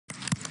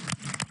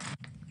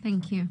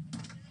Thank you.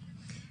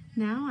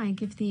 Now I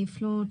give the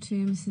floor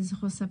to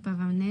Mrs. Rosa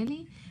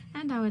Pavanelli,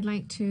 and I would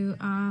like to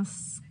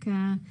ask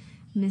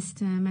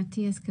Mr.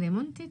 Mattias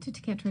Cremonti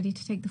to get ready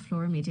to take the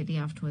floor immediately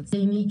afterwards. The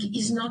pandemic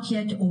is not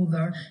yet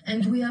over,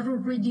 and we are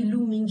already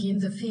looming in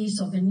the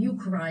face of a new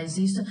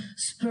crisis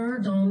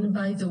spurred on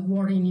by the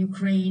war in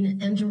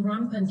Ukraine and a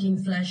rampant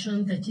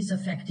inflation that is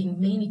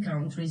affecting many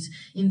countries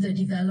in the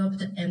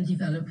developed and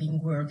developing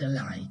world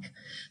alike.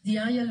 The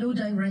ILO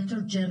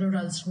Director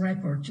General's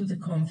report to the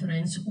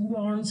conference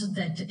warns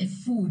that a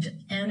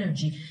food,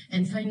 energy,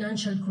 and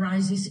financial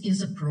crisis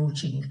is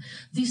approaching.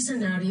 This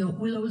scenario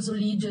will also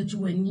lead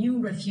to a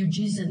new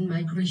refugees and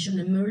migration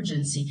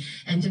emergency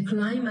and a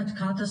climate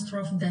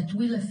catastrophe that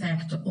will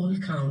affect all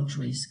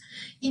countries.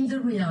 In the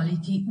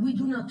reality, we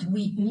do not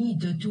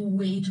need to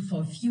wait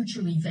for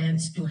future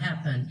events to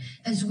happen,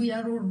 as we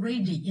are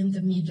already in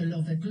the middle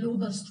of a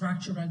global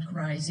structural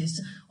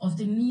crisis of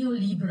the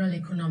neoliberal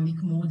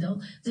economic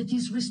model that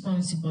is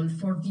responsible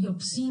for the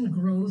obscene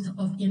growth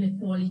of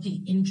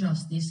inequality,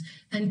 injustice,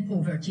 and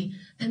poverty,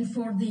 and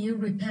for the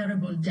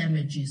irreparable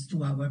damages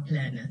to our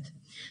planet.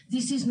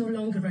 This is no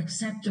longer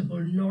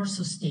acceptable nor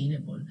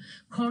sustainable.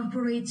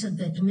 Corporates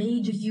that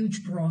made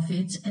huge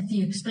profits at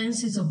the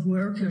expenses of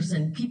workers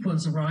and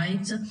people's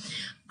rights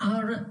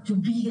are to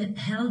be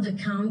held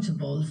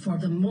accountable for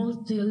the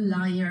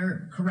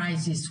multi-layer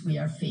crisis we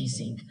are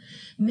facing.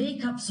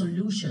 Make-up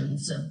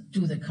solutions to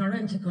the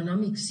current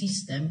economic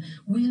system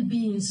will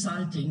be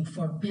insulting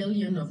for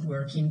billions of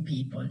working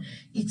people.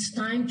 It's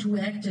time to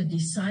act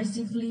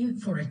decisively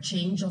for a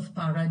change of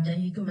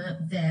paradigm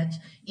that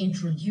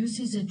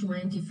introduces a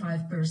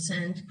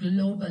 25%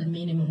 global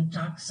minimum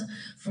tax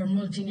for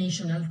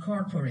multinational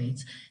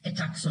corporates, a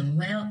tax on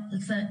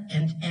wealth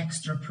and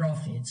extra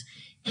profits,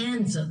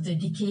 ends the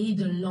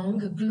decade-long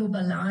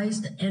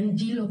globalized and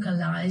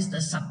delocalized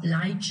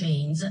supply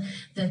chains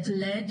that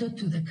led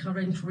to the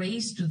current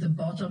race to the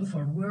bottom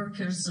for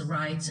workers'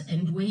 rights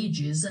and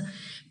wages,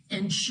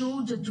 and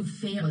showed to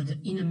failed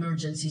in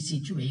emergency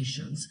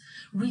situations.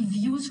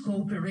 Reviews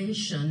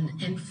cooperation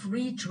and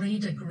free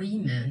trade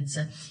agreements,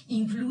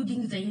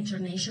 including the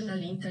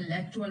International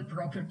Intellectual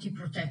Property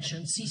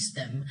Protection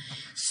System,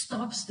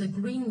 stops the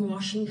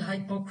greenwashing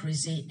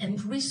hypocrisy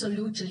and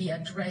resolutely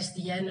address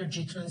the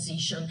energy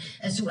transition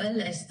as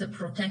well as the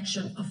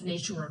protection of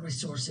natural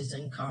resources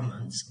and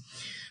commons.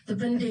 The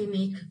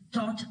pandemic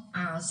taught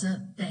us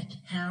that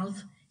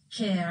health,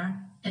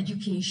 care,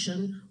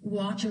 education,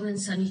 water and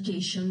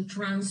sanitation,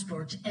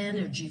 transport,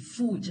 energy,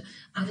 food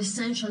are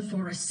essential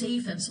for a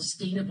safe and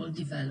sustainable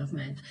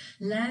development.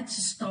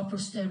 Let's stop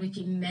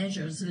austerity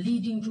measures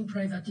leading to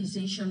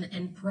privatization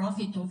and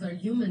profit over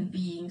human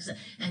beings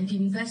and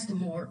invest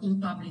more in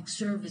public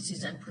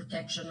services and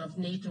protection of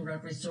natural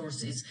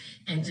resources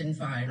and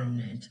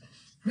environment.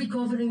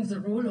 Recovering the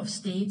role of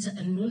states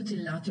and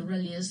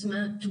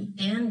multilateralism to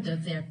end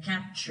their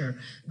capture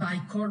by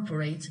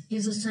corporates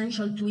is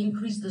essential to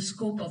increase the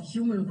scope of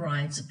human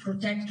rights,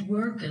 protect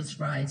workers'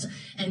 rights,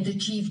 and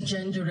achieve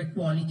gender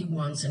equality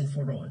once and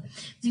for all.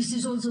 This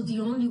is also the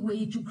only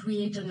way to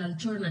create an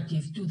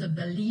alternative to the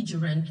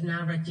belligerent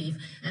narrative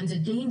and the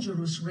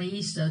dangerous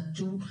race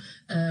to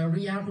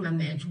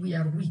rearmament we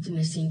are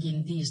witnessing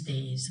in these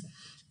days.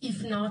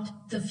 If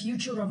not, the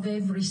future of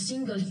every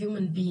single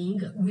human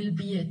being will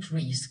be at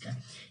risk.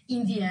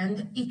 In the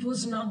end, it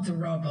was not the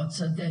robots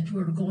that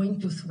were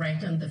going to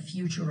threaten the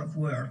future of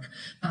work,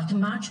 but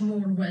much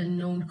more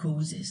well-known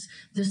causes,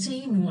 the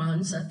same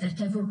ones that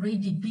have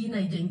already been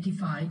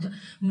identified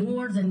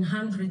more than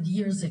 100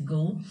 years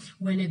ago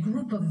when a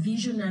group of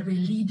visionary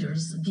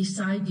leaders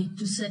decided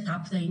to set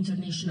up the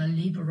International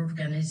Labour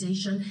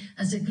Organization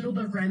as a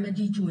global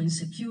remedy to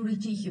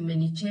insecurity,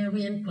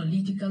 humanitarian,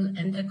 political,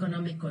 and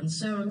economic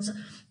concerns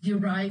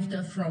derived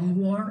from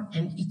war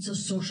and its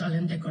social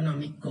and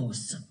economic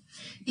costs.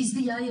 Is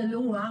the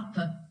ILO up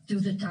to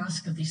the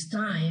task this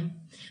time?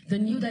 The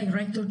new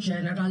Director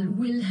General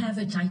will have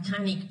a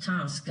titanic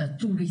task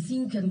to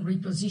rethink and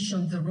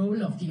reposition the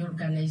role of the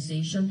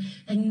organization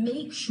and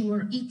make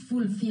sure it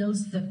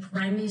fulfills the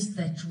premise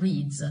that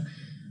reads,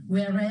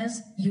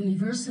 whereas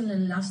universal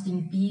and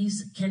lasting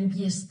peace can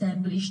be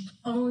established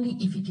only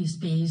if it is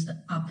based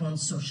upon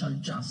social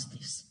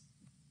justice.